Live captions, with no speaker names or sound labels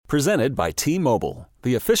Presented by T-Mobile,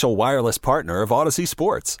 the official wireless partner of Odyssey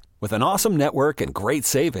Sports. With an awesome network and great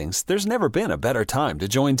savings, there's never been a better time to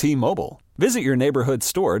join T-Mobile. Visit your neighborhood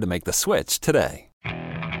store to make the switch today.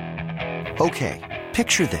 Okay,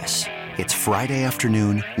 picture this. It's Friday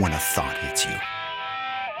afternoon when a thought hits you.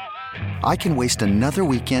 I can waste another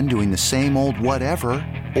weekend doing the same old whatever,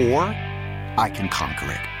 or I can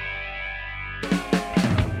conquer it.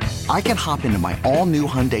 I can hop into my all-new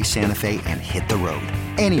Hyundai Santa Fe and hit the road.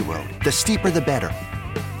 Any road. The steeper, the better.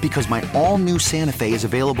 Because my all-new Santa Fe is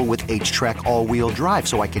available with H-Track all-wheel drive,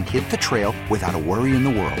 so I can hit the trail without a worry in the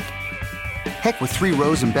world. Heck, with 3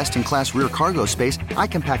 rows and best-in-class rear cargo space, I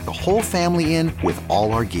can pack the whole family in with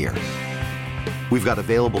all our gear. We've got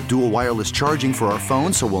available dual wireless charging for our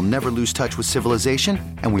phones, so we'll never lose touch with civilization,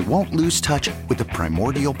 and we won't lose touch with the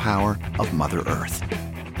primordial power of Mother Earth.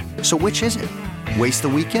 So which is it? Waste the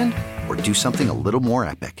weekend or do something a little more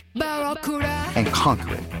epic? And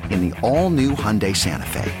conquer it in the all-new Hyundai Santa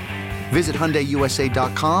Fe. Visit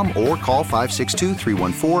HyundaiUSA.com or call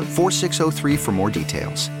 562-314-4603 for more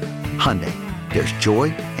details. Hyundai, there's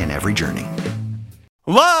joy in every journey.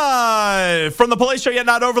 Live from the Police Show, yet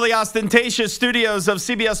not overly ostentatious studios of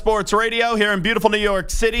CBS Sports Radio here in beautiful New York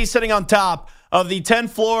City, sitting on top of the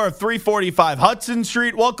 10th floor of 345 Hudson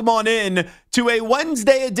Street. Welcome on in to a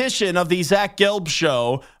Wednesday edition of the Zach Gelb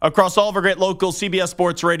Show across all of our great local CBS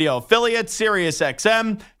Sports Radio affiliates, Sirius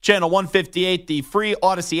XM, Channel 158, the free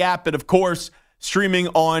Odyssey app, and of course, streaming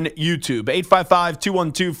on YouTube.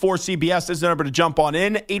 855-212-4CBS is the number to jump on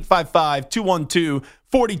in.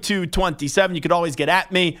 855-212-4227. You could always get at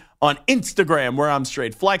me on Instagram, where I'm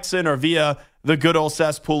straight flexing, or via the good old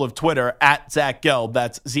cesspool of Twitter, at Zach Gelb.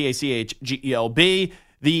 That's ZACHGELB.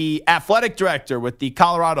 The athletic director with the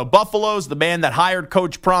Colorado Buffaloes, the man that hired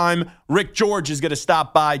Coach Prime, Rick George, is going to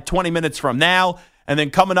stop by 20 minutes from now. And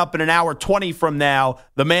then coming up in an hour 20 from now,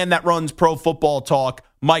 the man that runs Pro Football Talk,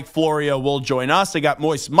 Mike Florio, will join us. I got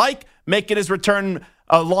Moist Mike making his return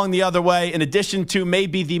along the other way, in addition to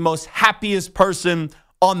maybe the most happiest person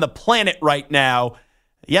on the planet right now.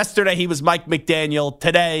 Yesterday, he was Mike McDaniel.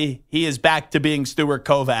 Today, he is back to being Stuart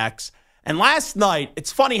Kovacs. And last night,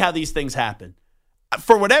 it's funny how these things happen.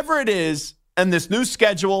 For whatever it is, and this new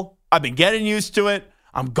schedule, I've been getting used to it.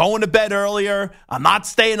 I'm going to bed earlier. I'm not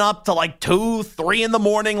staying up till like 2, 3 in the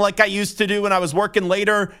morning like I used to do when I was working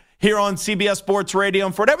later here on CBS Sports Radio.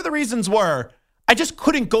 And for whatever the reasons were, I just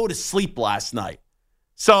couldn't go to sleep last night.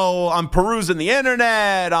 So I'm perusing the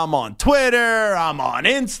internet. I'm on Twitter. I'm on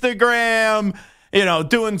Instagram,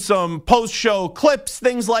 doing some post-show clips,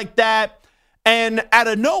 things like that. And out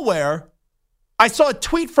of nowhere, I saw a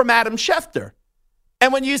tweet from Adam Schefter.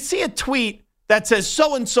 And when you see a tweet that says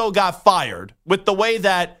so-and-so got fired, with the way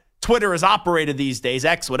that Twitter is operated these days,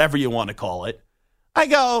 X, whatever you want to call it, I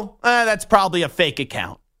go, that's probably a fake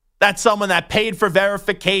account. That's someone that paid for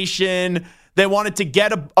verification. They wanted to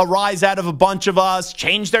get a rise out of a bunch of us,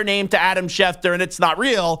 change their name to Adam Schefter, and it's not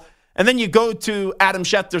real. And then you go to Adam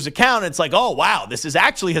Schefter's account, and it's like, oh, wow, this is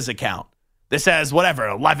actually his account. This has,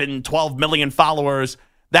 11, 12 million followers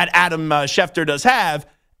that Adam Schefter does have.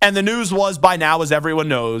 And the news was, by now, as everyone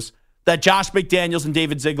knows, that Josh McDaniels and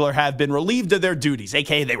David Ziegler have been relieved of their duties,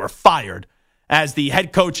 a.k.a. they were fired as the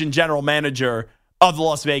head coach and general manager of the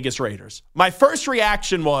Las Vegas Raiders. My first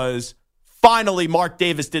reaction was, finally, Mark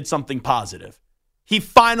Davis did something positive. He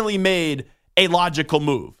finally made a logical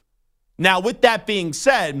move. Now, with that being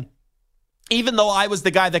said, even though I was the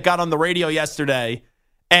guy that got on the radio yesterday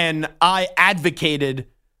and I advocated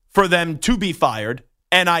for them to be fired,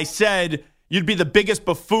 and I said you'd be the biggest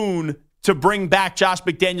buffoon to bring back Josh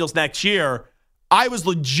McDaniels next year, I was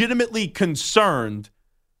legitimately concerned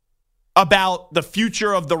about the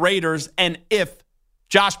future of the Raiders and if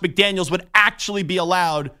Josh McDaniels would actually be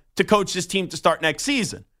allowed to coach this team to start next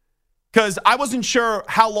season. Because I wasn't sure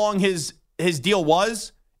how long his deal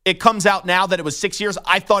was. It comes out now that it was 6 years.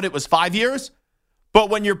 I thought it was 5 years. But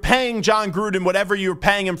when you're paying John Gruden whatever you're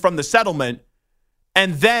paying him from the settlement,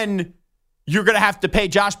 and then you're going to have to pay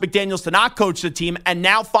Josh McDaniels to not coach the team and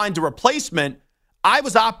now find a replacement, I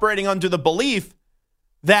was operating under the belief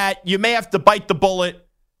that you may have to bite the bullet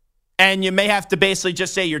and you may have to basically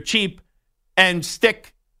just say you're cheap and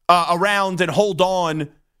stick around and hold on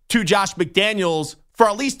to Josh McDaniels for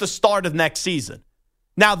at least the start of next season.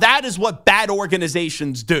 Now, that is what bad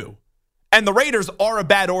organizations do. And the Raiders are a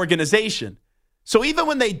bad organization. So even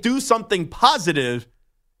when they do something positive,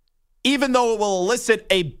 even though it will elicit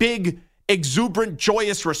a big, exuberant,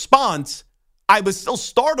 joyous response, I was still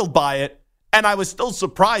startled by it, and I was still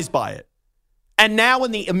surprised by it. And now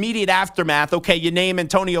in the immediate aftermath, okay, you name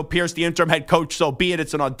Antonio Pierce the interim head coach, so be it.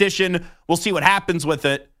 It's an audition. We'll see what happens with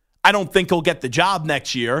it. I don't think he'll get the job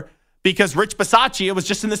next year because Rich Bisaccia was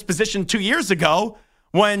just in this position 2 years ago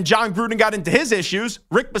when John Gruden got into his issues.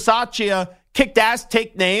 Rick Bisaccia kicked ass,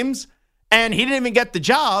 take names, and he didn't even get the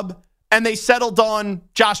job, and they settled on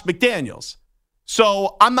Josh McDaniels.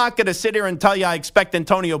 So I'm not going to sit here and tell you I expect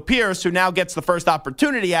Antonio Pierce, who now gets the first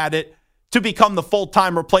opportunity at it, to become the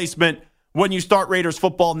full-time replacement when you start Raiders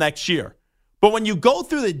football next year. But when you go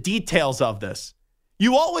through the details of this,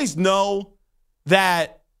 you always know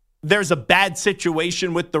that there's a bad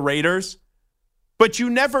situation with the Raiders, but you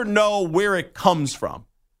never know where it comes from.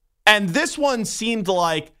 And this one seemed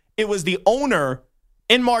like it was the owner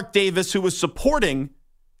in Mark Davis who was supporting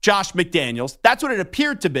Josh McDaniels. That's what it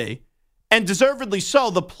appeared to be. And deservedly so.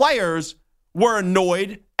 The players were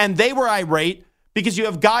annoyed and they were irate because you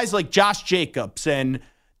have guys like Josh Jacobs and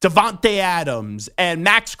Davante Adams and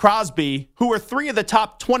Max Crosby, who are 3 of the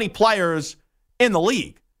top 20 players in the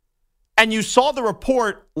league. And you saw the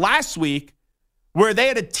report last week where they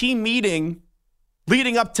had a team meeting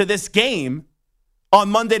leading up to this game on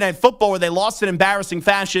Monday Night Football where they lost in embarrassing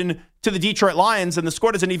fashion to the Detroit Lions, and the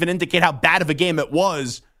score doesn't even indicate how bad of a game it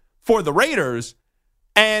was for the Raiders.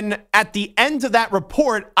 And at the end of that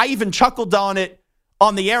report, I even chuckled on it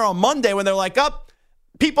on the air on Monday when they're like,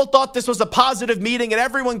 people thought this was a positive meeting and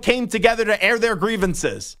everyone came together to air their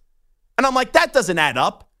grievances. And I'm like, that doesn't add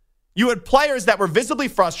up. You had players that were visibly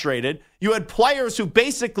frustrated. You had players who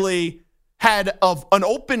basically had an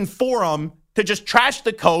open forum to just trash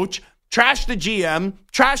the coach, trash the GM,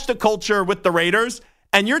 trash the culture with the Raiders.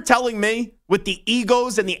 And you're telling me with the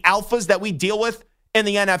egos and the alphas that we deal with in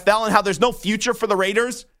the NFL and how there's no future for the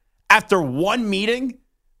Raiders after one meeting,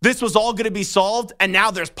 this was all going to be solved and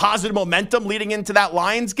now there's positive momentum leading into that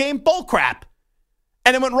Lions game? Bullcrap.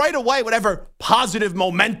 And it went right away, whatever positive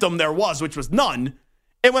momentum there was, which was none.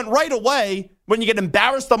 It went right away when you get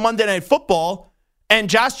embarrassed on Monday Night Football and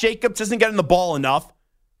Josh Jacobs isn't getting the ball enough.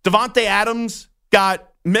 Davante Adams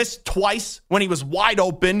got missed twice when he was wide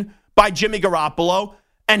open by Jimmy Garoppolo,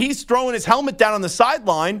 and he's throwing his helmet down on the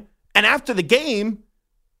sideline. And after the game,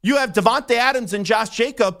 you have Davante Adams and Josh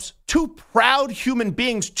Jacobs, 2 proud human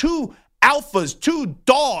beings, 2 alphas, 2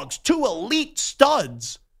 dogs, 2 elite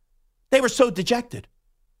studs. They were so dejected.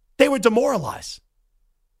 They were demoralized.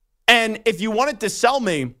 And if you wanted to sell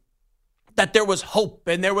me that there was hope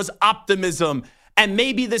and there was optimism and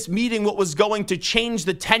maybe this meeting what was going to change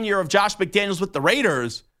the tenure of Josh McDaniels with the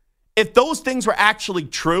Raiders, if those things were actually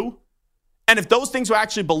true and if those things were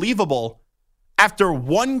actually believable, after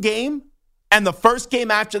one game and the first game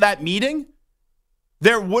after that meeting,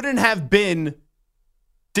 there wouldn't have been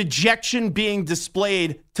dejection being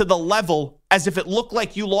displayed to the level as if it looked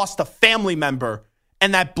like you lost a family member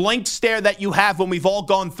and that blank stare that you have when we've all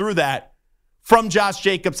gone through that from Josh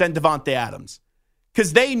Jacobs and Davante Adams.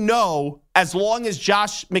 Because they know as long as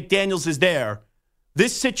Josh McDaniels is there,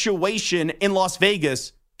 this situation in Las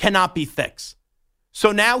Vegas cannot be fixed.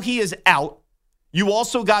 So now he is out. You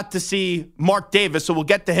also got to see Mark Davis, so we'll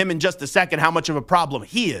get to him in just a second, how much of a problem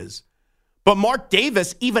he is. But Mark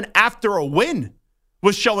Davis, even after a win,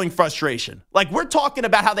 was showing frustration. Like, we're talking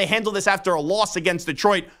about how they handled this after a loss against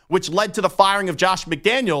Detroit, which led to the firing of Josh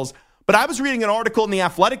McDaniels. But I was reading an article in The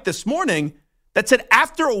Athletic this morning that said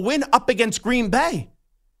after a win up against Green Bay,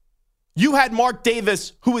 you had Mark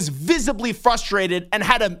Davis, who was visibly frustrated and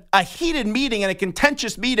had a heated meeting and a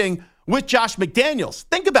contentious meeting with Josh McDaniels.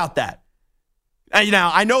 Think about that.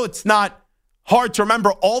 I know it's not hard to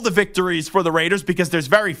remember all the victories for the Raiders because there's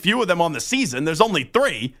very few of them on the season. There's only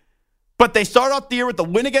 3. But they start off the year with the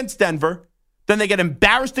win against Denver. Then they get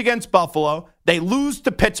embarrassed against Buffalo. They lose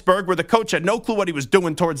to Pittsburgh, where the coach had no clue what he was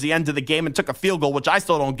doing towards the end of the game and took a field goal, which I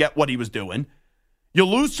still don't get what he was doing. You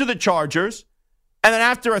lose to the Chargers. And then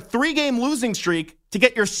after a 3-game losing streak to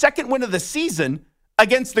get your second win of the season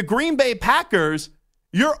against the Green Bay Packers,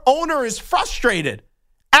 your owner is frustrated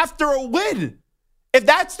after a win. If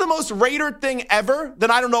that's the most Raider thing ever,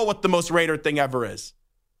 then I don't know what the most Raider thing ever is.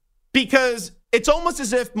 Because it's almost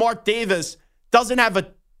as if Mark Davis doesn't have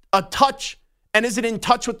a touch and isn't in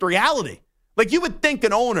touch with reality. Like, you would think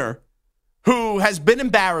an owner who has been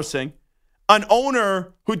embarrassing, an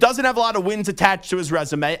owner who doesn't have a lot of wins attached to his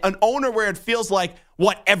resume, an owner where it feels like,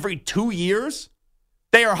 every 2 years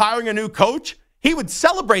they are hiring a new coach, he would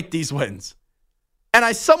celebrate these wins. And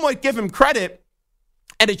I somewhat give him credit.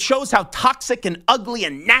 And it shows how toxic and ugly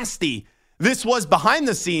and nasty this was behind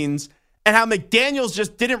the scenes and how McDaniels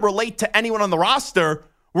just didn't relate to anyone on the roster,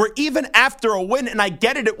 where even after a win, and I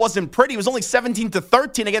get it, it wasn't pretty. It was only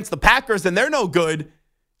 17-13 against the Packers, and they're no good.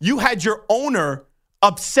 You had your owner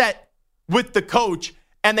upset with the coach,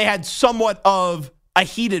 and they had somewhat of a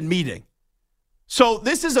heated meeting. So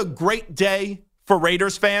this is a great day for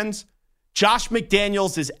Raiders fans. Josh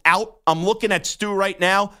McDaniels is out. I'm looking at Stu right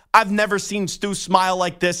now. I've never seen Stu smile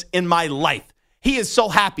like this in my life. He is so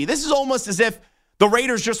happy. This is almost as if the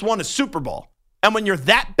Raiders just won a Super Bowl. And when you're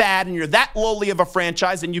that bad and you're that lowly of a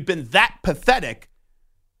franchise and you've been that pathetic,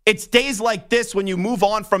 it's days like this when you move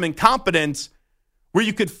on from incompetence where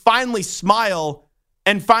you could finally smile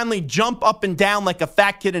and finally jump up and down like a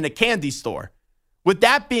fat kid in a candy store. With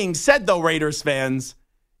that being said, though, Raiders fans,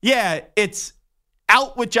 yeah, it's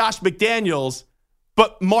out with Josh McDaniels,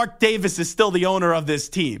 but Mark Davis is still the owner of this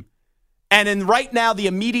team. And in right now, the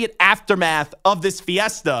immediate aftermath of this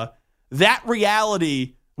fiesta, that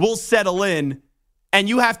reality will settle in, and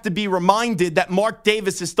you have to be reminded that Mark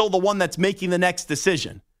Davis is still the one that's making the next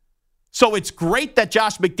decision. So it's great that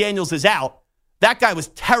Josh McDaniels is out. That guy was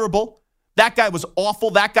terrible. That guy was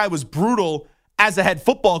awful. That guy was brutal as a head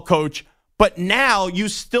football coach. But now you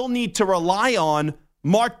still need to rely on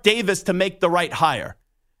Mark Davis to make the right hire.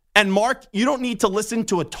 And Mark, you don't need to listen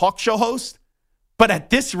to a talk show host, but at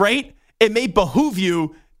this rate, it may behoove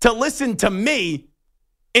you to listen to me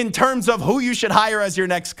in terms of who you should hire as your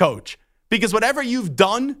next coach. Because whatever you've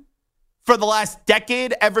done for the last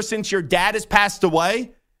decade, ever since your dad has passed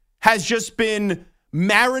away, has just been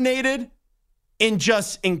marinated in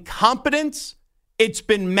just incompetence. It's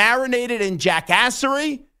been marinated in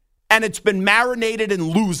jackassery, and it's been marinated in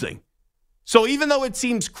losing. So even though it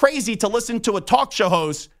seems crazy to listen to a talk show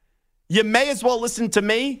host, you may as well listen to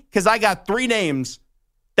me because I got 3 names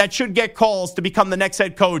that should get calls to become the next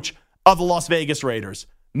head coach of the Las Vegas Raiders.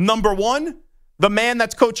 Number 1, the man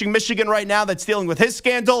that's coaching Michigan right now that's dealing with his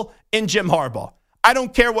scandal in Jim Harbaugh. I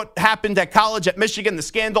don't care what happened at college, at Michigan, the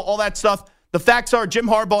scandal, all that stuff. The facts are Jim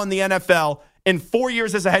Harbaugh in the NFL in 4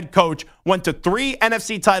 years as a head coach went to 3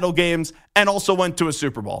 NFC title games and also went to a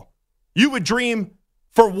Super Bowl. You would dream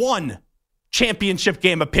for 1 championship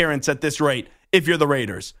game appearance at this rate if you're the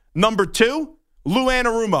Raiders. Number 2, Lou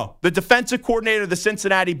Anarumo, the defensive coordinator of the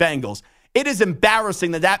Cincinnati Bengals. It is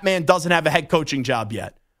embarrassing that that man doesn't have a head coaching job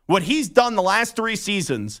yet. What he's done the last 3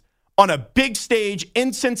 seasons on a big stage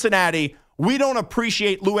in Cincinnati, we don't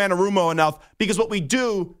appreciate Lou Anarumo enough because what we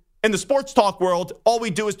do in the sports talk world, all we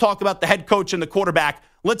do is talk about the head coach and the quarterback.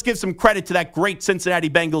 Let's give some credit to that great Cincinnati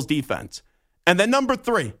Bengals defense. And then number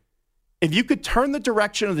 3, if you could turn the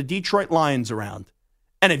direction of the Detroit Lions around,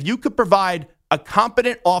 and if you could provide a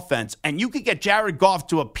competent offense, and you could get Jared Goff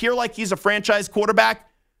to appear like he's a franchise quarterback,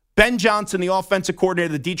 Ben Johnson, the offensive coordinator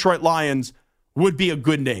of the Detroit Lions, would be a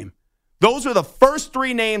good name. Those were the first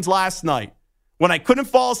 3 names last night when I couldn't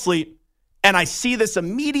fall asleep, and I see this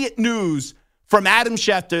immediate news from Adam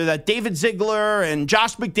Schefter that David Ziegler and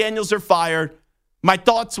Josh McDaniels are fired. My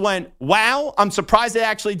thoughts went, wow, I'm surprised they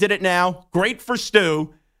actually did it now. Great for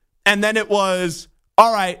Stu. And then it was,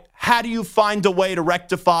 all right, how do you find a way to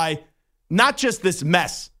rectify not just this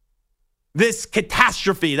mess, this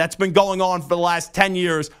catastrophe that's been going on for the last 10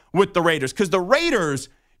 years with the Raiders? Because the Raiders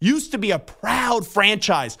used to be a proud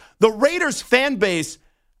franchise. The Raiders fan base,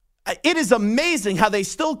 it is amazing how they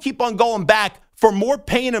still keep on going back for more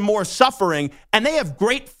pain and more suffering, and they have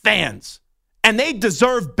great fans, and they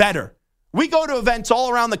deserve better. We go to events all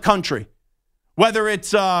around the country, whether it's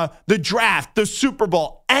the draft, the Super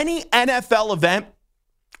Bowl, any NFL event,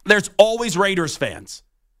 there's always Raiders fans.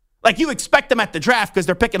 Like, you expect them at the draft because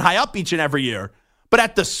they're picking high up each and every year. But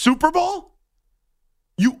at the Super Bowl,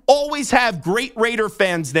 you always have great Raider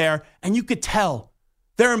fans there, and you could tell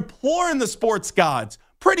they're imploring the sports gods,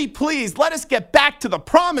 pretty please, let us get back to the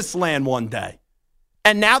promised land one day.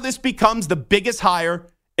 And now this becomes the biggest hire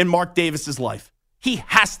in Mark Davis's life. He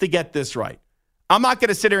has to get this right. I'm not going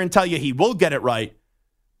to sit here and tell you he will get it right,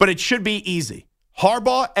 but it should be easy.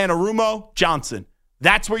 Harbaugh, Anarumo, Johnson.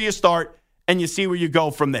 That's where you start, and you see where you go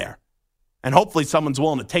from there. And hopefully someone's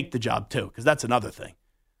willing to take the job too, because that's another thing.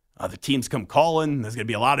 The teams come calling. There's going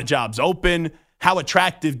to be a lot of jobs open. How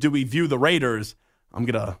attractive do we view the Raiders? I'm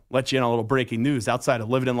going to let you in on a little breaking news. Outside of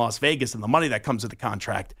living in Las Vegas and the money that comes with the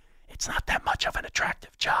contract, it's not that much of an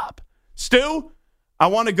attractive job. Stu, I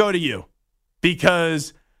want to go to you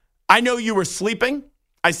because I know you were sleeping.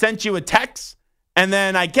 I sent you a text, and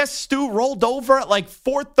then I guess Stu rolled over at like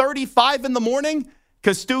 4:35 in the morning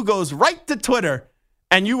because Stu goes right to Twitter,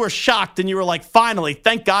 and you were shocked, and you were like, finally,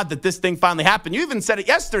 thank God that this thing finally happened. You even said it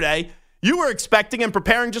yesterday. You were expecting and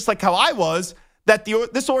preparing just like how I was that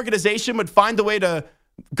this organization would find a way to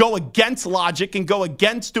go against logic and go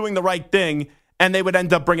against doing the right thing, and they would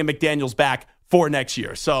end up bringing McDaniels back for next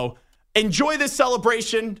year. So enjoy this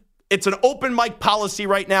celebration. It's an open mic policy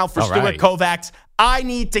right now for Stuart Kovacs. I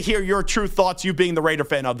need to hear your true thoughts, you being the Raider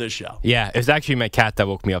fan of this show. Yeah, it was actually my cat that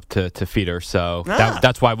woke me up to feed her, so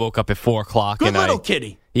that's why I woke up at 4 o'clock. Good little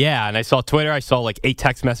kitty. Yeah, and I saw Twitter. I saw like 8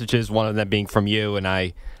 text messages, one of them being from you, and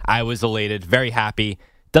I was elated, very happy.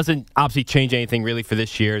 Doesn't obviously change anything really for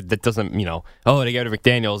this year. That doesn't, they go to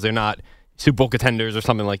McDaniels. They're not Super Bowl contenders or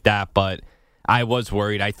something like that, but I was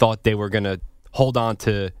worried. I thought they were going to hold on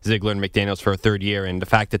to Ziegler and McDaniels for a third year, and the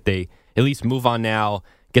fact that they at least move on now,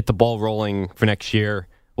 get the ball rolling for next year.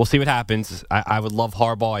 We'll see what happens. I would love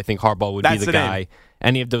Harbaugh. I think Harbaugh would be the guy. Name.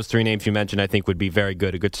 Any of those 3 names you mentioned, I think, would be very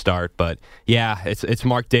good, a good start. But, yeah, it's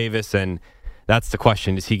Mark Davis, and that's the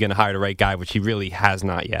question. Is he going to hire the right guy, which he really has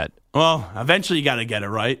not yet? Well, eventually you got to get it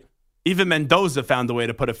right. Even Mendoza found a way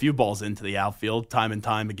to put a few balls into the outfield time and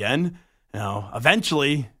time again.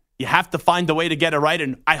 Eventually you have to find a way to get it right,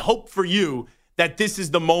 and I hope for you that this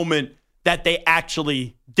is the moment that they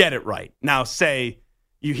actually get it right. Now,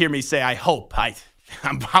 you hear me say, I hope.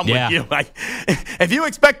 I'm with you. If you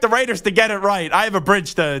expect the Raiders to get it right, I have a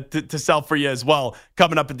bridge to sell for you as well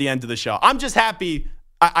coming up at the end of the show. I'm just happy.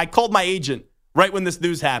 I called my agent right when this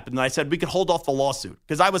news happened, and I said we could hold off the lawsuit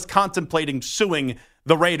because I was contemplating suing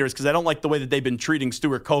the Raiders because I don't like the way that they've been treating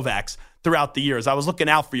Stuart Kovacs throughout the years. I was looking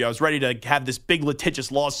out for you. I was ready to have this big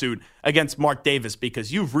litigious lawsuit against Mark Davis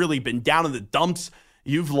because you've really been down in the dumps.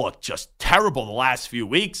 You've looked just terrible the last few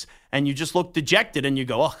weeks, and you just look dejected, and you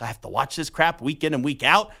go, I have to watch this crap week in and week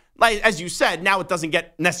out. Like, as you said, now it doesn't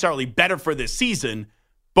get necessarily better for this season,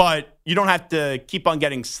 but you don't have to keep on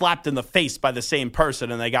getting slapped in the face by the same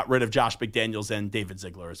person, and they got rid of Josh McDaniels and David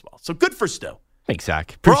Ziegler as well. So good for Stu. Thanks,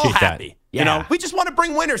 Zach. Appreciate We're all happy. That. Yeah. We just want to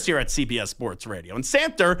bring winners here at CBS Sports Radio. And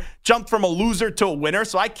Samter jumped from a loser to a winner,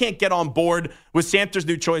 so I can't get on board with Samter's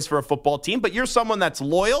new choice for a football team. But you're someone that's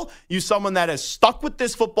loyal. You're someone that has stuck with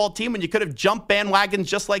this football team when you could have jumped bandwagons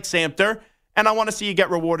just like Samter. And I want to see you get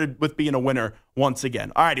rewarded with being a winner once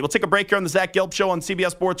again. All righty, we'll take a break here on the Zach Gelb Show on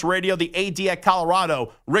CBS Sports Radio. The AD at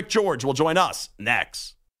Colorado, Rick George, will join us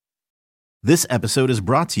next. This episode is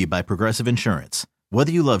brought to you by Progressive Insurance.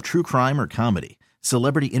 Whether you love true crime or comedy,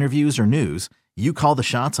 celebrity interviews or news, you call the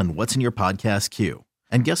shots on what's in your podcast queue.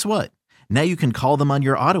 And guess what? Now you can call them on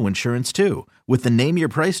your auto insurance too with the Name Your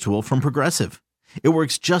Price tool from Progressive. It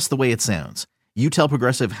works just the way it sounds. You tell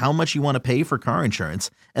Progressive how much you want to pay for car insurance,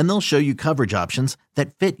 and they'll show you coverage options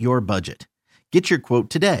that fit your budget. Get your quote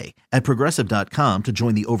today at Progressive.com to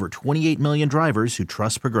join the over 28 million drivers who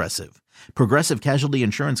trust Progressive. Progressive Casualty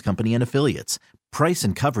Insurance Company and Affiliates. Price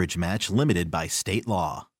and coverage match limited by state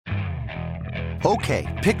law.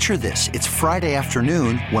 Okay, picture this. It's Friday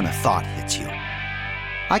afternoon when a thought hits you.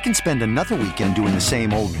 I can spend another weekend doing the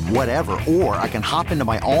same old whatever, or I can hop into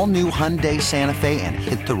my all-new Hyundai Santa Fe and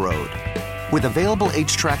hit the road. With available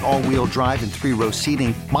H-Track all-wheel drive and 3-row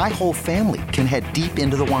seating, my whole family can head deep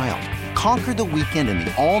into the wild. Conquer the weekend in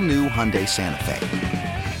the all-new Hyundai Santa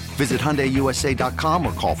Fe. Visit HyundaiUSA.com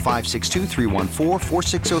or call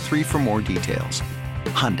 562-314-4603 for more details.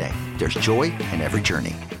 Hyundai, there's joy in every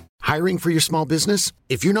journey. Hiring for your small business?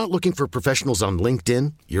 If you're not looking for professionals on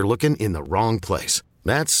LinkedIn, you're looking in the wrong place.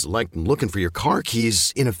 That's like looking for your car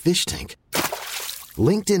keys in a fish tank.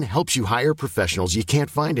 LinkedIn helps you hire professionals you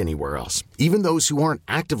can't find anywhere else, even those who aren't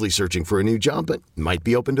actively searching for a new job but might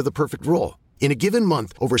be open to the perfect role. In a given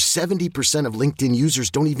month, over 70% of LinkedIn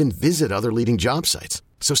users don't even visit other leading job sites.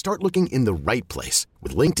 So start looking in the right place.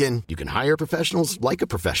 With LinkedIn, you can hire professionals like a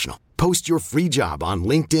professional. Post your free job on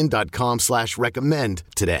linkedin.com/recommend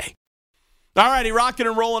today. All righty, rocking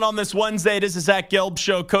and rolling on this Wednesday. This is Zach Gelb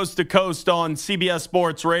Show, coast to coast on CBS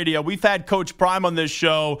Sports Radio. We've had Coach Prime on this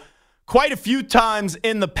show quite a few times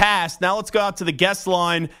in the past. Now let's go out to the guest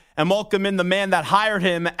line and welcome in the man that hired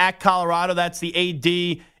him at Colorado. That's the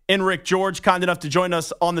AD, in Rick George, kind enough to join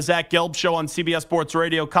us on the Zach Gelb Show on CBS Sports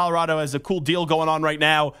Radio. Colorado has a cool deal going on right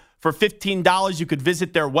now. For $15, you could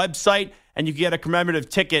visit their website and you can get a commemorative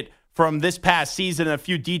ticket from this past season and a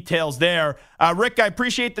few details there. Rick, I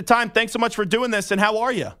appreciate the time. Thanks so much for doing this, and how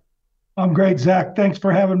are you? I'm great, Zach. Thanks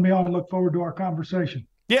for having me on. I look forward to our conversation.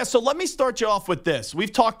 Yeah, so let me start you off with this.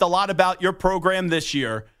 We've talked a lot about your program this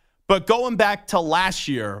year, but going back to last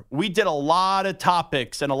year, we did a lot of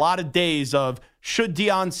topics and a lot of days of should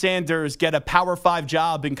Deion Sanders get a Power 5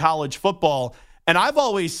 job in college football? And I've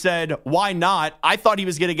always said, why not? I thought he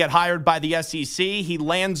was going to get hired by the SEC. He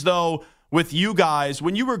lands, though, with you guys.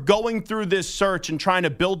 When you were going through this search and trying to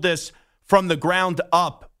build this from the ground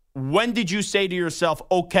up, when did you say to yourself,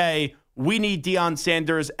 okay, we need Deion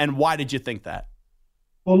Sanders, and why did you think that?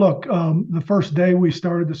 Well, look, the first day we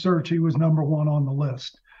started the search, he was number one on the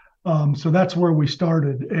list. So that's where we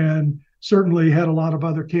started, and certainly had a lot of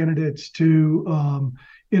other candidates to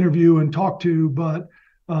interview and talk to. But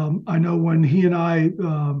I know when he and I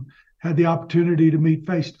had the opportunity to meet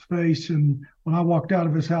face to face, and when I walked out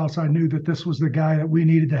of his house, I knew that this was the guy that we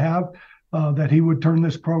needed to have, that he would turn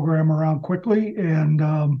this program around quickly,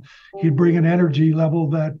 and he'd bring an energy level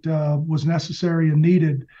that was necessary and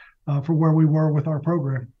needed for where we were with our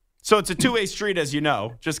program. So it's a two-way street, as you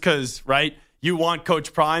know, just because, right, you want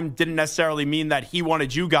Coach Prime didn't necessarily mean that he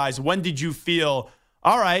wanted you guys. When did you feel,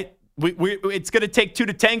 all right, it's going to take two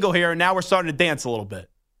to tango here, and now we're starting to dance a little bit?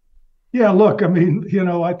 Yeah, look, I mean,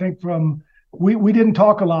 I think we didn't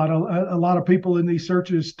talk a lot. A lot of people in these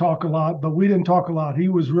searches talk a lot, but we didn't talk a lot. He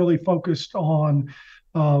was really focused on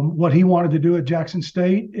what he wanted to do at Jackson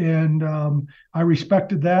State, and I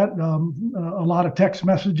respected that. A lot of text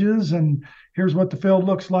messages, and here's what the field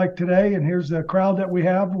looks like today, and here's the crowd that we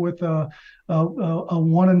have with a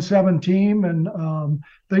 1-7 team, and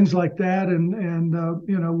things like that.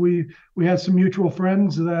 And we had some mutual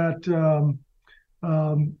friends that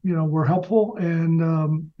were helpful,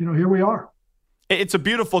 and here we are. It's a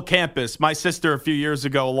beautiful campus. My sister a few years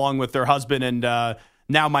ago, along with her husband and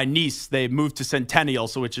now my niece, they moved to Centennial,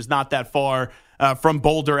 so which is not that far from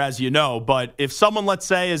Boulder, as you know. But if someone, let's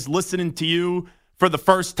say, is listening to you for the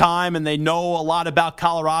first time and they know a lot about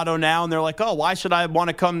Colorado now, and they're like, oh, why should I want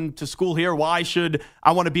to come to school here? Why should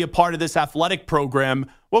I want to be a part of this athletic program?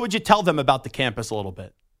 What would you tell them about the campus a little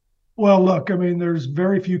bit? Well, look, I mean, there's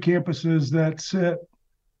very few campuses that sit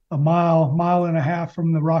a mile and a half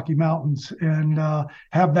from the Rocky Mountains and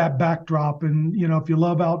have that backdrop. And, if you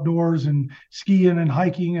love outdoors and skiing and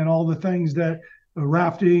hiking and all the things that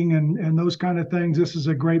rafting and those kind of things, this is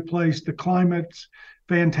a great place. The climate's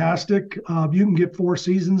fantastic. You can get 4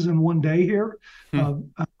 seasons in one day here.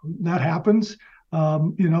 That happens,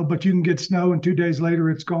 but you can get snow and 2 days later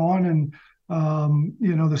it's gone. And,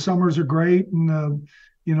 the summers are great, and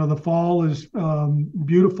the fall is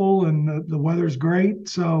beautiful, and the weather's great.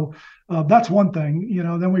 So that's one thing.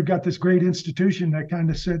 Then we've got this great institution that kind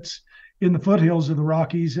of sits in the foothills of the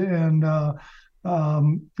Rockies, and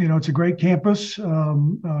it's a great campus,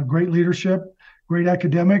 great leadership, great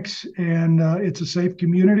academics, and it's a safe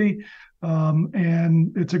community,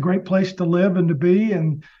 and it's a great place to live and to be.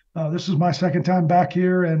 And this is my second time back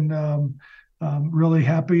here, and I'm really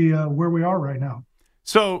happy where we are right now.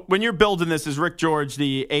 So when you're building this, as Rick George,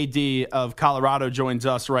 the AD of Colorado, joins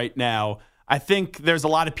us right now, I think there's a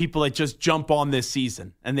lot of people that just jump on this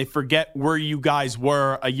season and they forget where you guys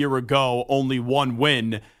were a year ago, only 1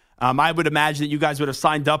 win. I would imagine that you guys would have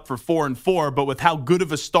signed up for 4-4, but with how good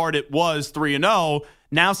of a start it was, 3-0,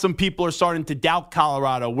 now some people are starting to doubt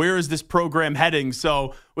Colorado. Where is this program heading?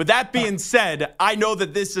 So with that being said, I know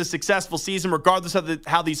that this is a successful season regardless of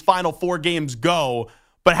how these final 4 games go.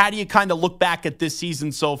 But how do you kind of look back at this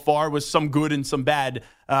season so far with some good and some bad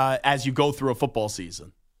as you go through a football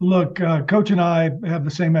season? Look, Coach and I have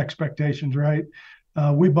the same expectations, right?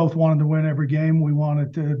 We both wanted to win every game. We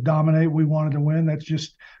wanted to dominate. We wanted to win. That's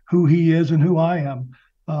just who he is and who I am.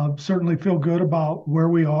 Certainly feel good about where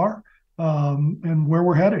we are and where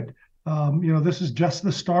we're headed. This is just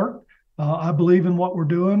the start. I believe in what we're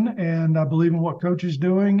doing, and I believe in what Coach is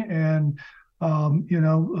doing. And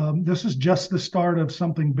this is just the start of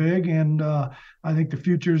something big, and I think the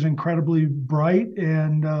future is incredibly bright.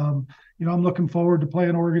 And I'm looking forward to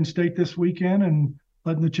playing Oregon State this weekend and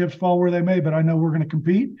letting the chips fall where they may. But I know we're going to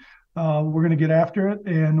compete. We're going to get after it,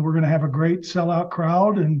 and we're going to have a great sellout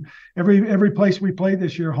crowd. And every place we play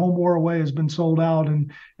this year, home or away, has been sold out,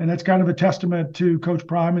 and that's kind of a testament to Coach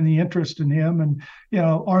Prime and the interest in him. And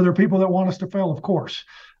are there people that want us to fail? Of course.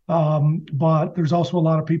 But there's also a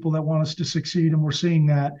lot of people that want us to succeed, and we're seeing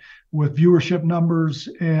that with viewership numbers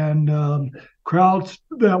and crowds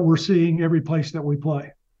that we're seeing every place that we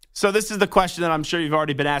play. So this is the question that I'm sure you've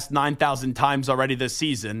already been asked 9,000 times already this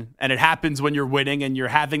season, and it happens when you're winning and you're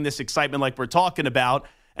having this excitement like we're talking about,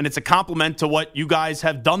 and it's a compliment to what you guys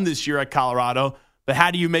have done this year at Colorado. But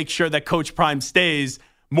how do you make sure that Coach Prime stays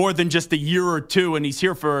more than just a year or two, and he's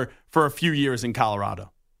here for a few years in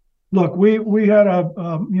Colorado? Look, we had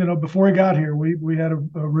before he got here, we had a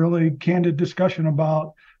really candid discussion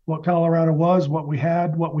about what Colorado was, what we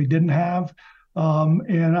had, what we didn't have.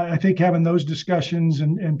 And I think having those discussions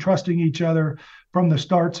and trusting each other from the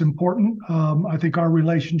start's important. I think our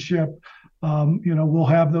relationship, we'll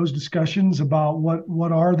have those discussions about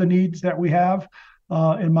what are the needs that we have.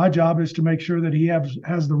 And my job is to make sure that he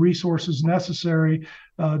has the resources necessary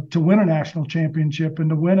to win a national championship and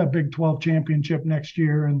to win a Big 12 championship next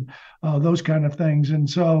year, and those kind of things. And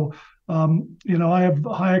so, I have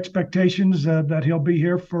high expectations that he'll be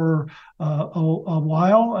here for a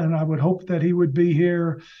while, and I would hope that he would be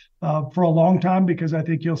here for a long time, because I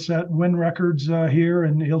think he'll set win records here,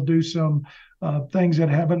 and he'll do some things that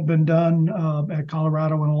haven't been done at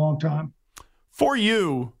Colorado in a long time. For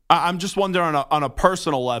you, I'm just wondering on a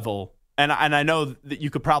personal level, and I know that you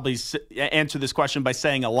could probably answer this question by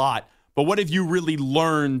saying a lot, but what have you really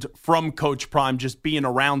learned from Coach Prime just being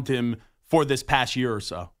around him for this past year or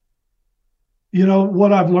so?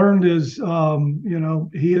 What I've learned is,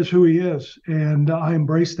 he is who he is, and I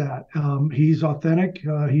embrace that. He's authentic.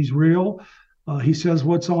 He's real. He says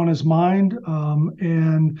what's on his mind,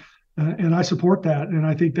 and I support that. And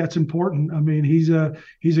I think that's important. I mean, he's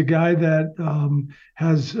a guy that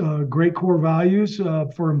has great core values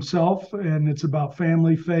for himself, and it's about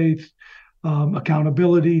family, faith,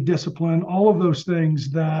 accountability, discipline, all of those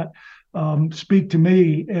things that speak to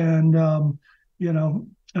me. And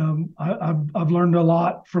I've learned a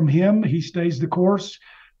lot from him. He stays the course.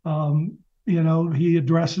 He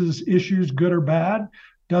addresses issues, good or bad,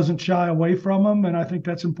 doesn't shy away from them, and I think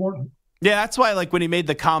that's important. Yeah, that's why, when he made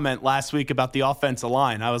the comment last week about the offensive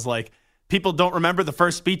line, I was like, people don't remember the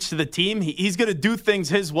first speech to the team. He's going to do things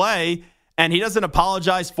his way, and he doesn't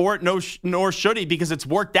apologize for it, nor should he, because it's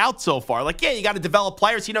worked out so far. You got to develop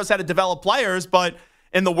players. He knows how to develop players, but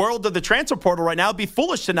in the world of the transfer portal right now, it'd be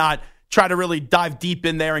foolish to not try to really dive deep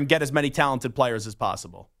in there and get as many talented players as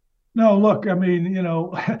possible. No, look, I mean,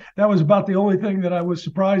 that was about the only thing that I was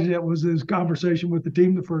surprised at was his conversation with the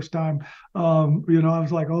team the first time. I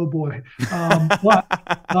was like, oh boy. But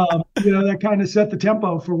that kind of set the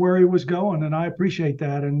tempo for where he was going, and I appreciate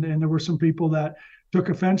that. And there were some people that took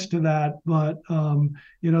offense to that, but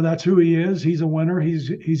that's who he is. He's a winner.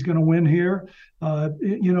 He's going to win here. But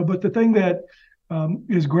the thing that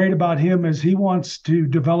is great about him is he wants to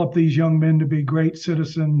develop these young men to be great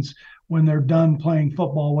citizens when they're done playing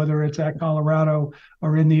football, whether it's at Colorado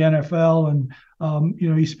or in the NFL. And,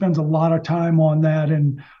 he spends a lot of time on that.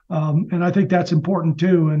 And I think that's important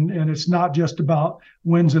too. And it's not just about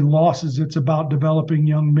wins and losses. It's about developing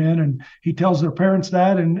young men. And he tells their parents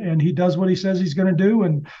that, and he does what he says he's going to do.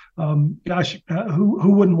 And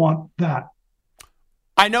who wouldn't want that?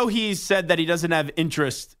 I know he said that he doesn't have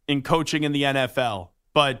interest in coaching in the NFL,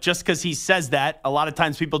 but just because he says that, a lot of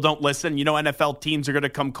times people don't listen. NFL teams are going to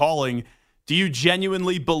come calling. Do you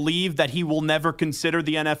genuinely believe that he will never consider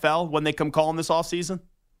the NFL when they come calling this offseason?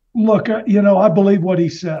 Look, I believe what he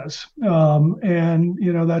says.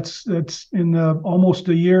 That's in almost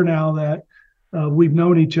a year now that we've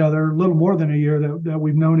known each other, a little more than a year that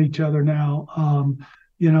we've known each other now.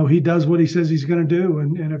 He does what he says he's going to do.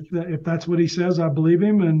 And if that's what he says, I believe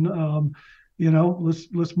him. And,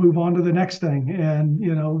 let's move on to the next thing.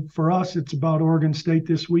 And, for us, it's about Oregon State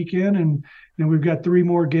this weekend. And we've got 3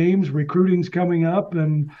 more games. Recruiting's coming up.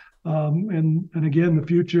 And again, the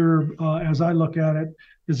future, as I look at it,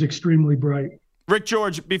 is extremely bright. Rick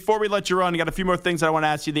George, before we let you run, I got a few more things I want to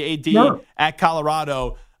ask you. The AD Sure. At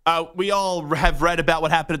Colorado. We all have read about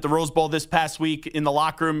what happened at the Rose Bowl this past week in the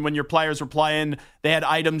locker room when your players were playing. They had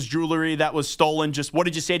jewelry that was stolen. Just what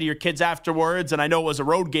did you say to your kids afterwards? And I know it was a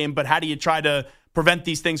road game, but how do you try to prevent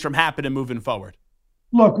these things from happening moving forward?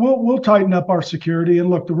 Look, we'll tighten up our security. And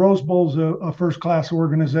look, the Rose Bowl's a first-class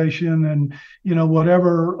organization. And,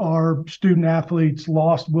 whatever our student athletes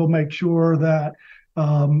lost, we'll make sure that,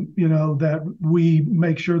 that we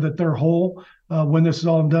make sure that they're whole when this is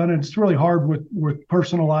all done. And it's really hard with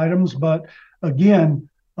personal items. But again,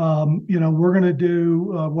 we're going to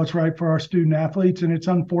do what's right for our student athletes. And it's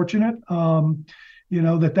unfortunate,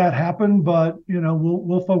 that happened. But,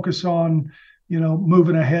 we'll focus on,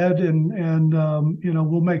 moving ahead and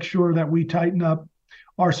we'll make sure that we tighten up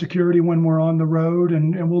our security when we're on the road,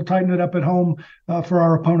 and we'll tighten it up at home for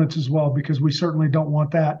our opponents as well, because we certainly don't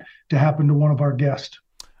want that to happen to one of our guests.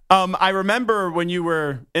 I remember when you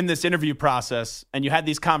were in this interview process and you had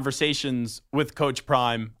these conversations with Coach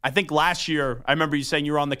Prime. I think last year, I remember you saying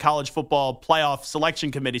you were on the college football playoff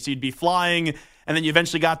selection committee. So you'd be flying, and then you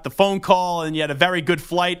eventually got the phone call, and you had a very good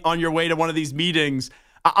flight on your way to one of these meetings.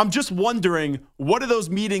 I'm just wondering, what are those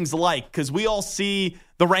meetings like? Because we all see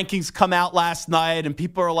the rankings come out last night, and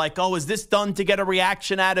people are like, oh, is this done to get a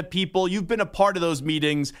reaction out of people? You've been a part of those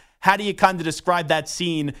meetings. How do you kind of describe that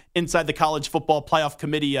scene inside the college football playoff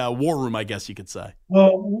committee war room, I guess you could say?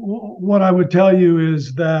 Well, what I would tell you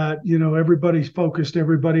is that, everybody's focused.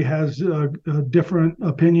 Everybody has different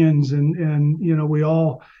opinions, and we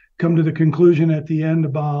all come to the conclusion at the end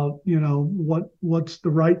about, what's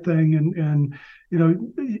the right thing.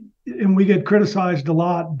 And we get criticized a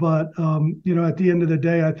lot, but, at the end of the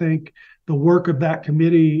day, I think the work of that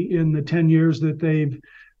committee in the 10 years that they've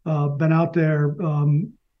been out there.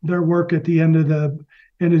 Their work at the end of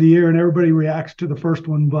the year, and everybody reacts to the first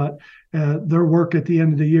one, but their work at the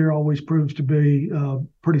end of the year always proves to be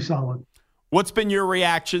pretty solid. What's been your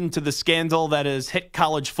reaction to the scandal that has hit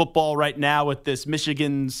college football right now with this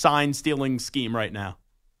Michigan sign stealing scheme right now?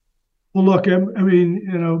 Well, look, I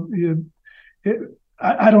mean,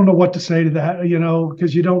 I don't know what to say to that,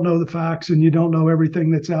 because you don't know the facts and you don't know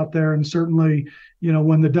everything that's out there. And certainly,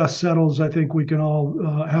 when the dust settles, I think we can all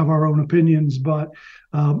have our own opinions. But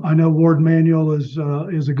I know Ward Manuel is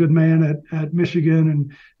a good man at Michigan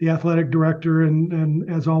and the athletic director.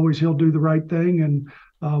 And as always, he'll do the right thing. And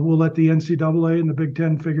we'll let the NCAA and the Big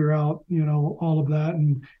Ten figure out, all of that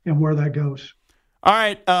and where that goes. All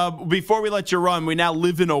right. Before we let you run, we now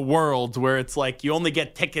live in a world where it's like you only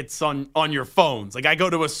get tickets on your phones. Like I go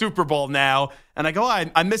to a Super Bowl now and I go,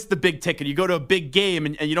 I missed the big ticket. You go to a big game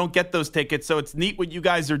and you don't get those tickets. So it's neat what you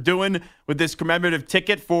guys are doing with this commemorative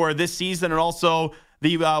ticket for this season and also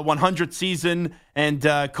the 100th season and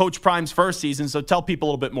Coach Prime's first season. So tell people a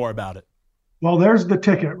little bit more about it. Well, there's the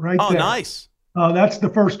ticket right there. Oh, nice. That's the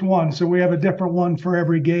first one. So we have a different one for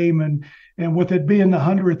every game. And with it being the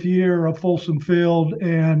 100th year of Folsom Field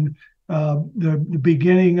and the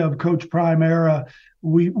beginning of Coach Prime era,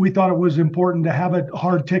 we thought it was important to have a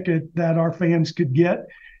hard ticket that our fans could get.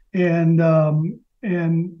 And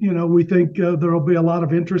we think there will be a lot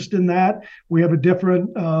of interest in that. We have a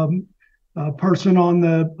different person on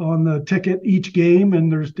the ticket each game, and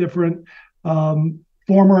there's different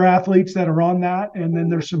former athletes that are on that. And then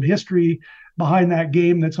there's some history behind that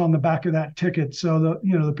game that's on the back of that ticket. So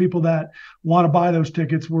the people that want to buy those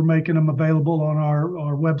tickets, we're making them available on our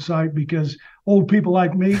website because old people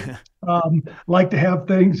like me like to have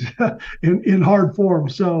things in hard form.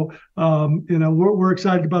 So we're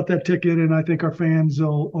excited about that ticket, and I think our fans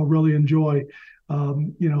will really enjoy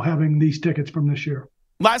having these tickets from this year.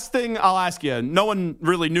 Last thing I'll ask you, no one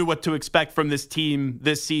really knew what to expect from this team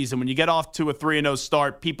this season. When you get off to a 3-0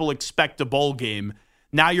 start, people expect a bowl game.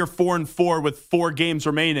 Now you're 4-4 with 4 games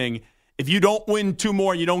remaining. If you don't win 2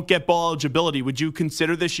 more, you don't get bowl eligibility. Would you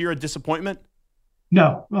consider this year a disappointment?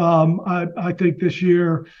 No. I think this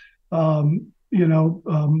year, Coach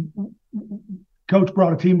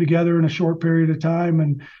brought a team together in a short period of time,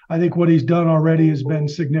 and I think what he's done already has been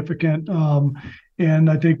significant. And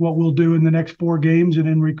I think what we'll do in the next 4 games and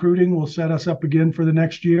in recruiting will set us up again for the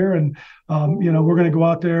next year. And, we're going to go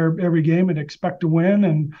out there every game and expect to win.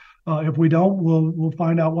 And if we don't, we'll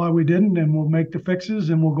find out why we didn't, and we'll make the fixes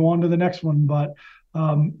and we'll go on to the next one. But,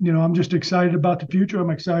 I'm just excited about the future.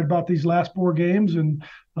 I'm excited about these last 4 games, and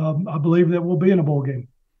I believe that we'll be in a bowl game.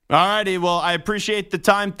 All righty. Well, I appreciate the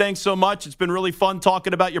time. Thanks so much. It's been really fun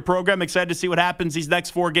talking about your program. Excited to see what happens these next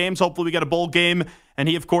 4 games. Hopefully we get a bowl game. And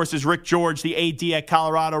he, of course, is Rick George, the AD at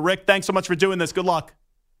Colorado. Rick, thanks so much for doing this. Good luck.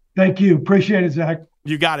 Thank you. Appreciate it, Zach.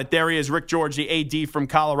 You got it. There he is, Rick George, the AD from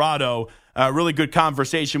Colorado. Really good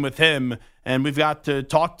conversation with him. And we've got to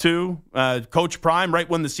talk to Coach Prime right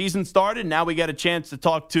when the season started. Now we get a chance to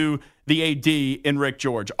talk to the AD in Rick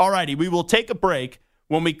George. All righty. We will take a break.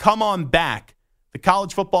 When we come on back, the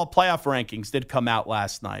college football playoff rankings did come out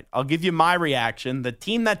last night. I'll give you my reaction. The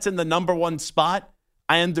team that's in the number 1 spot,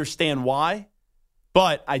 I understand why,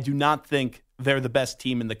 but I do not think they're the best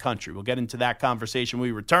team in the country. We'll get into that conversation when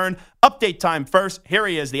we return. Update time first. Here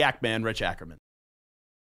he is, the Ackman, Rich Ackerman.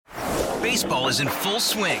 Baseball is in full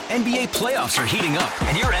swing. NBA playoffs are heating up,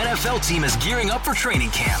 and your NFL team is gearing up for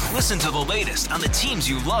training camp. Listen to the latest on the teams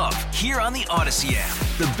you love here on the Odyssey app.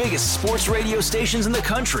 The biggest sports radio stations in the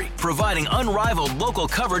country, providing unrivaled local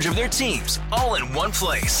coverage of their teams, all in one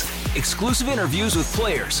place. Exclusive interviews with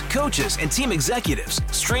players, coaches, and team executives,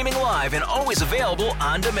 streaming live and always available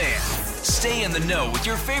on demand. Stay in the know with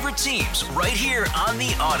your favorite teams right here on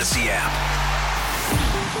the Odyssey app.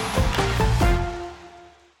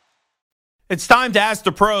 It's time to Ask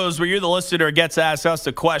the Pros, where you're the listener gets to ask us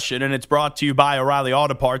a question, and it's brought to you by O'Reilly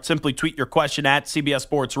Auto Parts. Simply tweet your question at CBS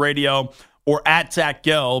Sports Radio or at Zach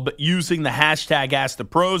Gelb using the hashtag Ask the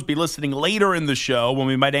Pros. Be listening later in the show when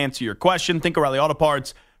we might answer your question. Think O'Reilly Auto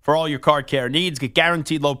Parts for all your car care needs. Get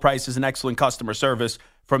guaranteed low prices and excellent customer service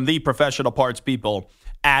from the professional parts people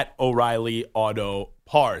at O'Reilly Auto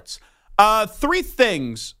Parts. 3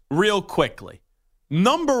 things real quickly.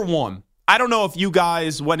 Number 1. I don't know if you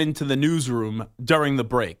guys went into the newsroom during the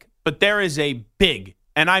break, but there is a big,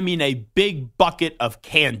 and I mean a big bucket of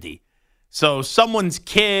candy. So someone's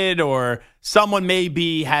kid or someone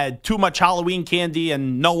maybe had too much Halloween candy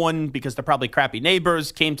and no one, because they're probably crappy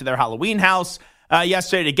neighbors, came to their Halloween house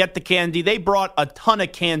yesterday to get the candy. They brought a ton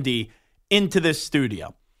of candy into this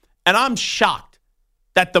studio. And I'm shocked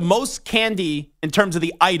that the most candy in terms of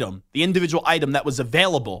the item, the individual item that was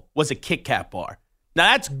available, was a Kit Kat bar.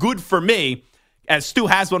 Now, that's good for me, as Stu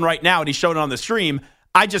has one right now, and he's showing it on the stream.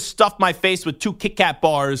 I just stuffed my face with 2 Kit Kat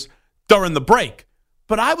bars during the break.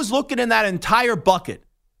 But I was looking in that entire bucket,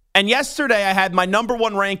 and yesterday I had my number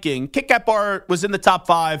 1 ranking. Kit Kat bar was in the top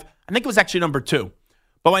 5. I think it was actually number 2.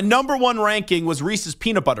 But my number 1 ranking was Reese's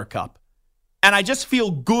Peanut Butter Cup. And I just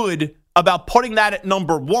feel good about putting that at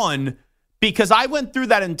number 1 because I went through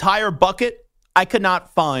that entire bucket. I could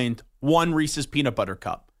not find one Reese's Peanut Butter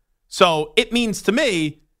Cup. So it means to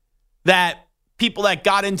me that people that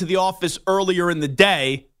got into the office earlier in the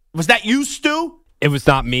day, was that you, Stu? It was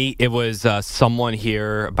not me. It was someone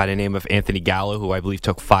here by the name of Anthony Gallo, who I believe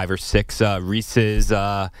took 5 or 6 Reese's.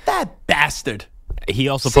 That bastard. He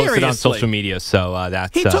also posted on social media, so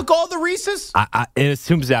that's... He took all the Reese's? It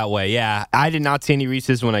assumes that way, yeah. I did not see any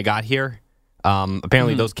Reese's when I got here.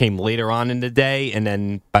 Apparently those came later on in the day, and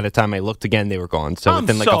then by the time I looked again, they were gone. So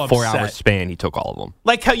within like a 4-hour span, he took all of them.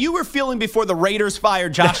 Like how you were feeling before the Raiders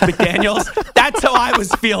fired Josh McDaniels. That's how I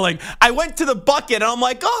was feeling. I went to the bucket, and I'm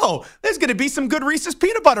like, oh, there's going to be some good Reese's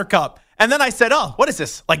Peanut Butter Cup. And then I said, oh, what is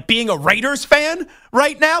this? Like being a Raiders fan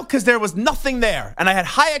right now? Because there was nothing there. And I had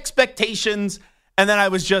high expectations, and then I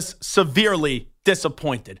was just severely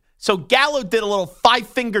disappointed. So Gallo did a little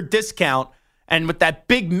 5-finger discount, and with that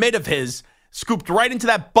big mid of his, scooped right into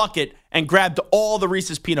that bucket and grabbed all the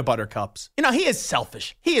Reese's Peanut Butter Cups. You know, he is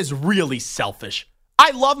selfish. He is really selfish.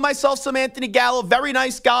 I love myself some Anthony Gallo, very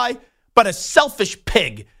nice guy, but a selfish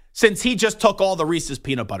pig since he just took all the Reese's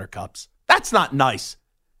Peanut Butter Cups. That's not nice.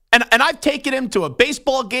 And I've taken him to a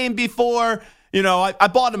baseball game before. You know, I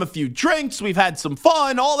bought him a few drinks. We've had some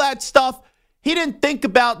fun, all that stuff. He didn't think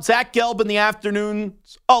about Zach Gelb in the afternoon.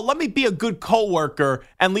 Oh, let me be a good coworker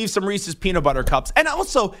and leave some Reese's Peanut Butter Cups. And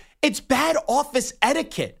also, it's bad office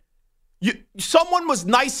etiquette. Someone was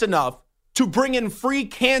nice enough to bring in free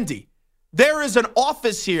candy. There is an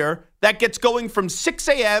office here that gets going from 6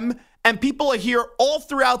 a.m. and people are here all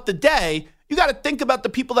throughout the day. You got to think about the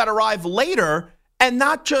people that arrive later and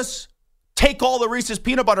not just take all the Reese's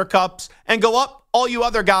Peanut Butter Cups and go up. All you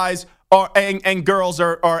other guys and girls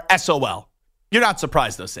are SOL. You're not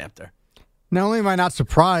surprised, though, Samter. Not only am I not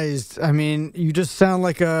surprised, I mean, you just sound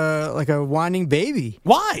like a whining baby.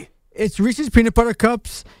 Why? It's Reese's Peanut Butter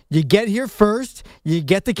Cups. You get here first. You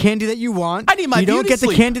get the candy that you want. I need my beauty You don't get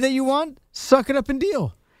sleep. the candy that you want? Suck it up and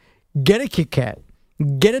deal. Get a Kit Kat.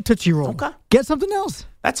 Get a Tootsie Roll. Okay. Get something else.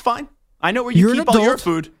 That's fine. I know where you You're keep an all your adult.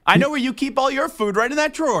 food. I know where you keep all your food, right in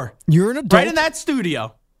that drawer. You're an adult. Right in that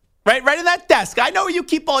studio. Right in that desk. I know where you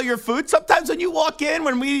keep all your food. Sometimes when you walk in,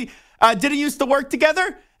 when we didn't used to work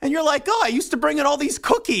together, and you're like, oh, I used to bring in all these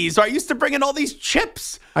cookies, or I used to bring in all these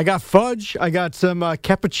chips. I got fudge. I got some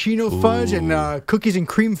cappuccino fudge and cookies and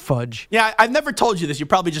cream fudge. Yeah, I've never told you this. You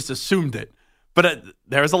probably just assumed it. But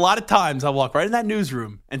there's a lot of times I walk right in that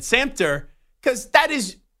newsroom, and Samter, because that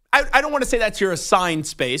is, I don't want to say that's your assigned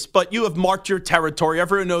space, but you have marked your territory.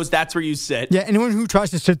 Everyone knows that's where you sit. Yeah, anyone who tries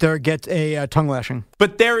to sit there gets a tongue lashing.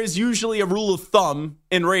 But there is usually a rule of thumb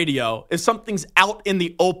in radio. If something's out in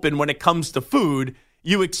the open when it comes to food,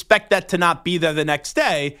 you expect that to not be there the next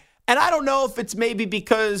day. And I don't know if it's maybe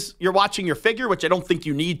because you're watching your figure, which I don't think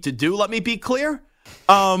you need to do, let me be clear.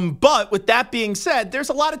 But with that being said, there's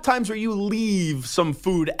a lot of times where you leave some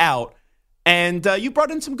food out. And you brought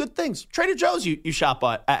in some good things. Trader Joe's you shop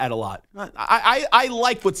at a lot. I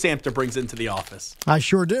like what Samter brings into the office. I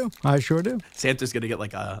sure do. Samter's going to get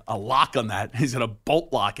like a lock on that. He's going to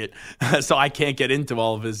bolt lock it so I can't get into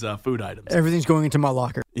all of his food items. Everything's going into my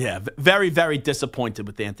locker. Yeah, very, very disappointed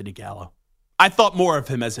with Anthony Gallo. I thought more of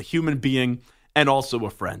him as a human being and also a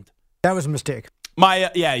friend. That was a mistake.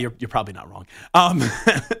 Yeah, you're probably not wrong.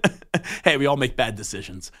 Hey, we all make bad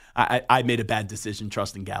decisions. I made a bad decision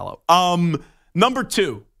trusting Gallo. Number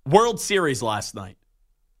 2, World Series last night.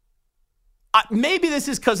 Maybe this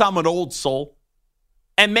is because I'm an old soul,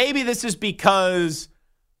 and maybe this is because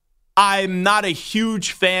I'm not a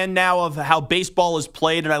huge fan now of how baseball is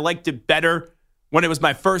played, and I liked it better when it was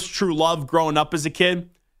my first true love growing up as a kid.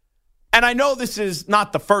 And I know this is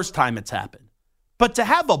not the first time it's happened, but to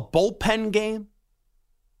have a bullpen game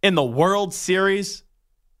in the World Series,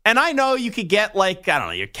 and I know you could get like, I don't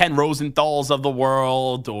know, your Ken Rosenthal's of the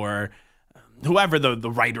world or whoever the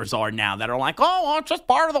writers are now that are like, oh, well, it's just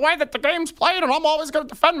part of the way that the game's played and I'm always going to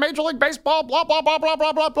defend Major League Baseball, blah, blah, blah, blah,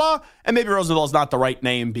 blah, blah, blah. And maybe Rosenthal's not the right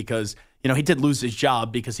name because, you know, he did lose his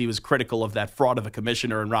job because he was critical of that fraud of a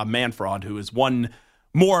commissioner and Rob Manfred, who is one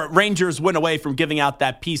more Rangers win away from giving out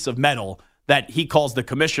that piece of metal that he calls the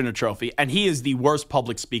commissioner trophy. And he is the worst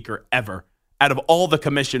public speaker ever. out of all the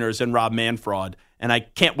commissioners in Rob Manfred. And I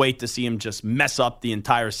can't wait to see him just mess up the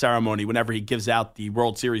entire ceremony whenever he gives out the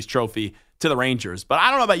World Series trophy to the Rangers. But I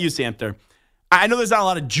don't know about you, Samter. I know there's not a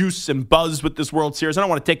lot of juice and buzz with this World Series. I don't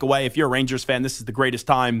want to take away, if you're a Rangers fan, this is the greatest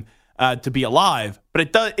time to be alive.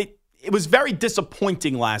 But it was very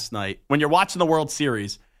disappointing last night when you're watching the World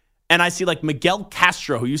Series and I see like Miguel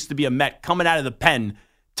Castro, who used to be a Met, coming out of the pen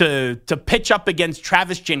to pitch up against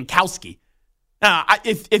Travis Jankowski. Now,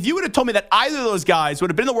 if you would have told me that either of those guys would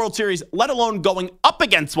have been in the World Series, let alone going up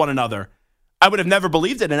against one another, I would have never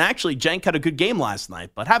believed it. And actually, Jank had a good game last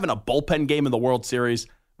night. But having a bullpen game in the World Series,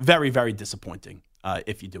 very, very disappointing,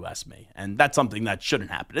 if you do ask me. And that's something that shouldn't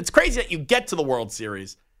happen. It's crazy that you get to the World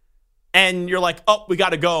Series and you're like, oh, we got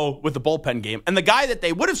to go with the bullpen game. And the guy that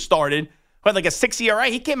they would have started, who had like a 6 ERA,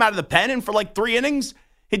 he came out of the pen and for like 3 innings,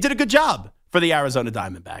 he did a good job for the Arizona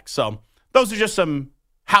Diamondbacks. So those are just some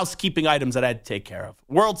housekeeping items that I had to take care of.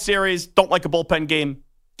 World Series, don't like a bullpen game.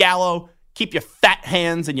 Gallo, keep your fat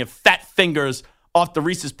hands and your fat fingers off the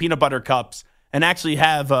Reese's Peanut Butter Cups and actually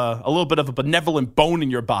have a little bit of a benevolent bone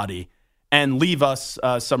in your body and leave us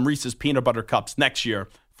some Reese's Peanut Butter Cups next year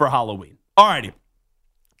for Halloween. All righty.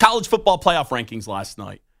 College football playoff rankings last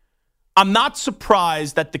night. I'm not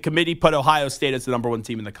surprised that the committee put Ohio State as the number 1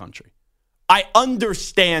 team in the country. I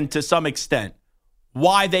understand to some extent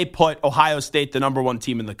why they put Ohio State the number 1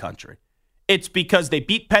 team in the country. It's because they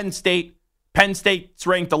beat Penn State. Penn State's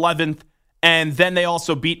ranked 11th, and then they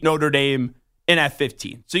also beat Notre Dame in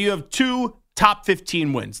F15. So you have 2 top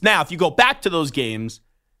 15 wins. Now, if you go back to those games,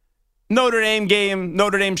 Notre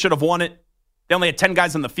Dame should have won it. They only had 10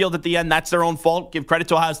 guys on the field at the end. That's their own fault. Give credit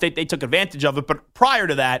to Ohio State. They took advantage of it. But prior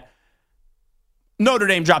to that, Notre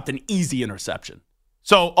Dame dropped an easy interception.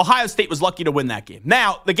 So Ohio State was lucky to win that game.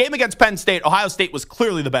 Now, the game against Penn State, Ohio State was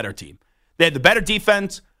clearly the better team. They had the better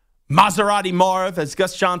defense. Maserati Marv, as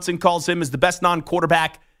Gus Johnson calls him, is the best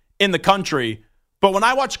non-quarterback in the country. But when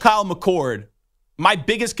I watch Kyle McCord, my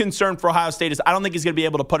biggest concern for Ohio State is I don't think he's going to be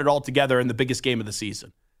able to put it all together in the biggest game of the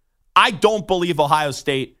season. I don't believe Ohio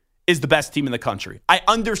State is the best team in the country. I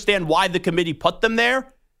understand why the committee put them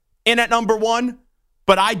there in at number 1,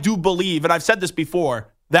 but I do believe, and I've said this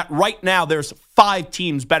before, that right now there's 5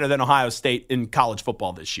 teams better than Ohio State in college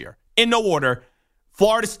football this year. In no order,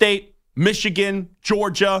 Florida State, Michigan,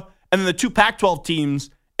 Georgia, and then the 2 Pac-12 teams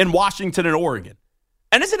in Washington and Oregon.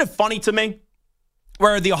 And isn't it funny to me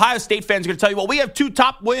where the Ohio State fans are going to tell you, well, we have 2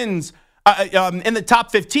 top wins in the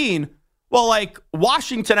top 15. Well, like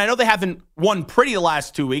Washington, I know they haven't won pretty the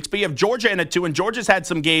last 2 weeks, but you have Georgia in it too, and Georgia's had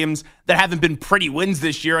some games that haven't been pretty wins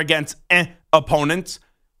this year against opponents.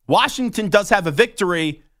 Washington does have a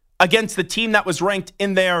victory against the team that was ranked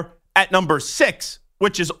in there at number 6,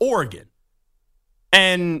 which is Oregon.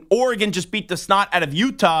 And Oregon just beat the snot out of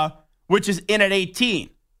Utah, which is in at 18.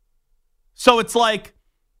 So it's like,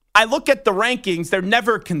 I look at the rankings, they're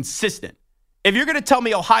never consistent. If you're going to tell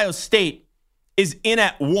me Ohio State is in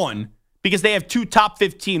at 1 because they have 2 top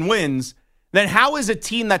 15 wins, then how is a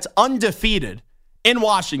team that's undefeated in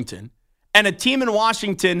Washington and a team in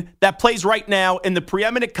Washington that plays right now in the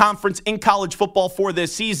preeminent conference in college football for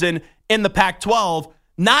this season in the Pac-12,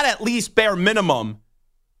 not at least bare minimum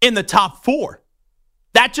in the top 4?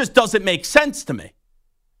 That just doesn't make sense to me.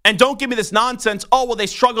 And don't give me this nonsense, oh, well, they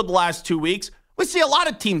struggled the last 2 weeks. We see a lot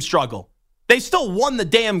of teams struggle. They still won the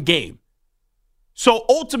damn game. So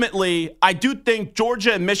ultimately, I do think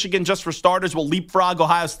Georgia and Michigan, just for starters, will leapfrog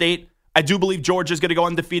Ohio State. I do believe Georgia's going to go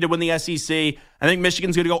undefeated, win the SEC. I think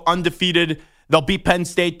Michigan's going to go undefeated. They'll beat Penn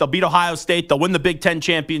State. They'll beat Ohio State. They'll win the Big Ten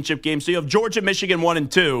championship game. So you have Georgia, Michigan 1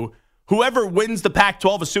 and 2. Whoever wins the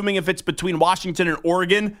Pac-12, assuming if it's between Washington and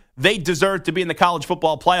Oregon, they deserve to be in the college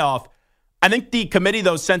football playoff. I think the committee,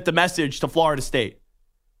 though, sent the message to Florida State.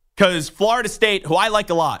 Because Florida State, who I like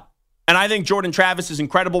a lot, and I think Jordan Travis is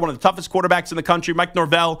incredible, one of the toughest quarterbacks in the country. Mike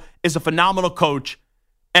Norvell is a phenomenal coach.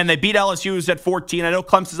 And they beat LSU, who's at 14. I know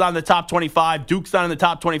Clemson's not in the top 25. Duke's not in the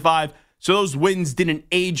top 25. So those wins didn't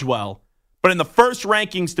age well. But in the first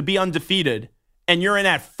rankings to be undefeated, and you're in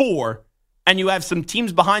at 4, and you have some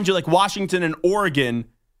teams behind you like Washington and Oregon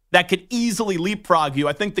that could easily leapfrog you,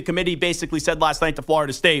 I think the committee basically said last night to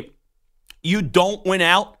Florida State, you don't win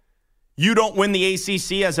out, you don't win the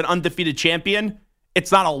ACC as an undefeated champion,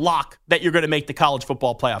 it's not a lock that you're going to make the college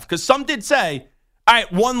football playoff. Because some did say, all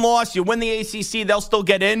right, 1 loss, you win the ACC, they'll still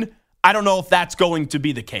get in. I don't know if that's going to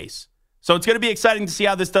be the case. So it's going to be exciting to see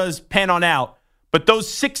how this does pan on out. But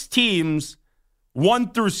those 6 teams,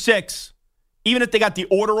 1 through 6, even if they got the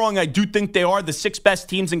order wrong, I do think they are the 6 best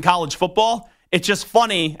teams in college football. It's just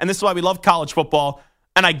funny, and this is why we love college football,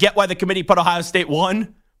 and I get why the committee put Ohio State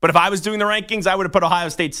 1, but if I was doing the rankings, I would have put Ohio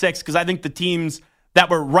State 6 because I think the teams that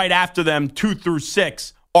were right after them, 2 through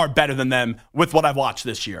 6, are better than them with what I've watched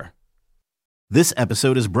this year. This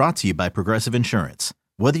episode is brought to you by Progressive Insurance.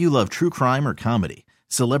 Whether you love true crime or comedy,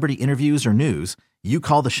 celebrity interviews or news, you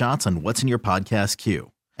call the shots on what's in your podcast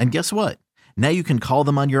queue. And guess what? Now you can call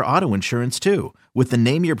them on your auto insurance too with the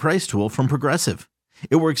Name Your Price tool from Progressive.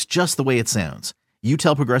 It works just the way it sounds. You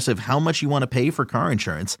tell Progressive how much you want to pay for car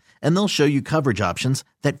insurance, and they'll show you coverage options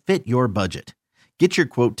that fit your budget. Get your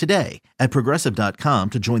quote today at Progressive.com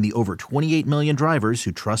to join the over 28 million drivers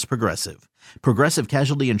who trust Progressive. Progressive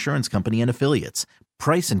Casualty Insurance Company and Affiliates.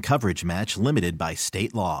 Price and coverage match limited by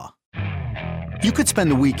state law. You could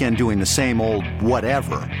spend the weekend doing the same old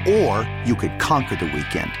whatever, or you could conquer the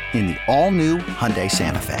weekend in the all-new Hyundai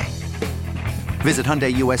Santa Fe. Visit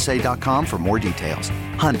HyundaiUSA.com for more details.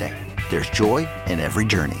 Hyundai, there's joy in every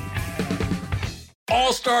journey.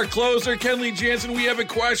 All-star closer Kenley Jansen, we have a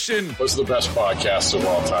question. What's the best podcast of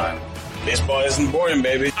all time? Baseball isn't boring,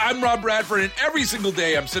 baby. I'm Rob Bradford, and every single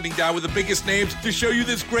day I'm sitting down with the biggest names to show you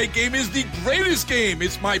this great game is the greatest game.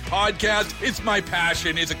 It's my podcast. It's my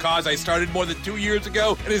passion. It's a cause I started more than 2 years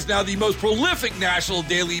ago and is now the most prolific national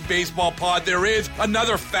daily baseball pod there is.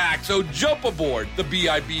 Another fact, so jump aboard the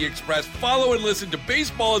BIB Express. Follow and listen to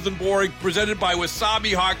Baseball Isn't Boring, presented by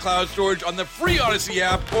Wasabi Hot Cloud Storage on the free Odyssey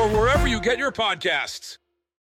app or wherever you get your podcasts.